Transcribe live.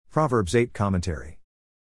Proverbs 8 Commentary.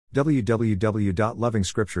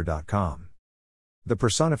 www.lovingscripture.com. The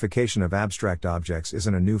personification of abstract objects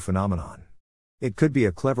isn't a new phenomenon. It could be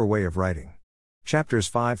a clever way of writing. Chapters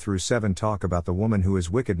 5 through 7 talk about the woman who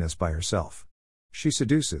is wickedness by herself. She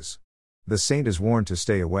seduces. The saint is warned to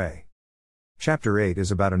stay away. Chapter 8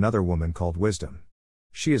 is about another woman called Wisdom.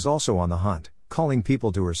 She is also on the hunt, calling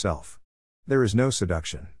people to herself. There is no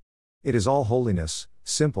seduction. It is all holiness,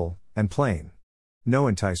 simple, and plain. No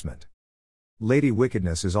enticement. Lady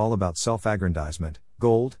Wickedness is all about self-aggrandizement,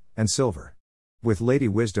 gold, and silver. With Lady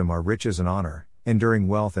Wisdom are riches and honor, enduring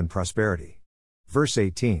wealth and prosperity. Verse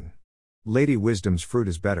 18. Lady Wisdom's fruit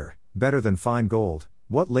is better than fine gold,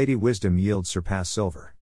 what Lady Wisdom yields surpass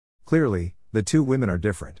silver. Clearly, the two women are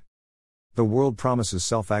different. The world promises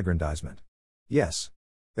self-aggrandizement. Yes.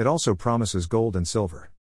 It also promises gold and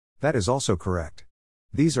silver. That is also correct.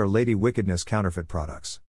 These are Lady Wickedness counterfeit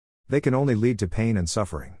products. They can only lead to pain and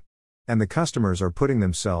suffering. And the customers are putting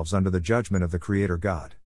themselves under the judgment of the Creator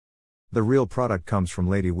God. The real product comes from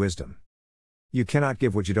Lady Wisdom. You cannot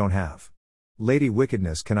give what you don't have. Lady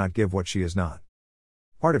Wickedness cannot give what she is not.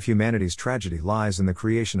 Part of humanity's tragedy lies in the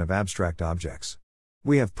creation of abstract objects.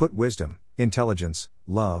 We have put wisdom, intelligence,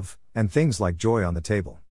 love, and things like joy on the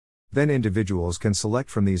table. Then individuals can select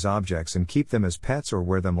from these objects and keep them as pets or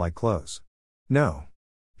wear them like clothes. No.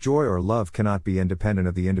 Joy or love cannot be independent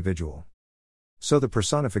of the individual. So the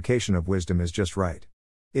personification of wisdom is just right.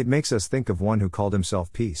 It makes us think of one who called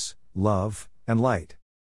himself peace, love, and light.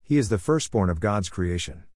 He is the firstborn of God's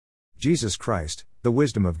creation. Jesus Christ, the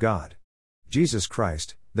wisdom of God. Jesus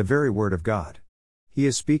Christ, the very word of God. He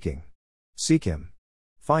is speaking. Seek him.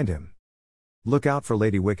 Find him. Look out for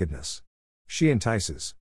Lady Wickedness. She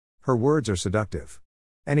entices. Her words are seductive.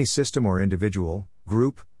 Any system or individual,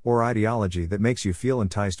 group, or ideology that makes you feel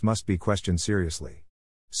enticed must be questioned seriously.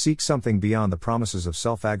 Seek something beyond the promises of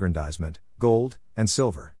self-aggrandizement, gold, and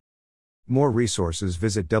silver. More resources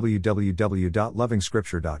visit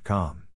www.lovingscripture.com.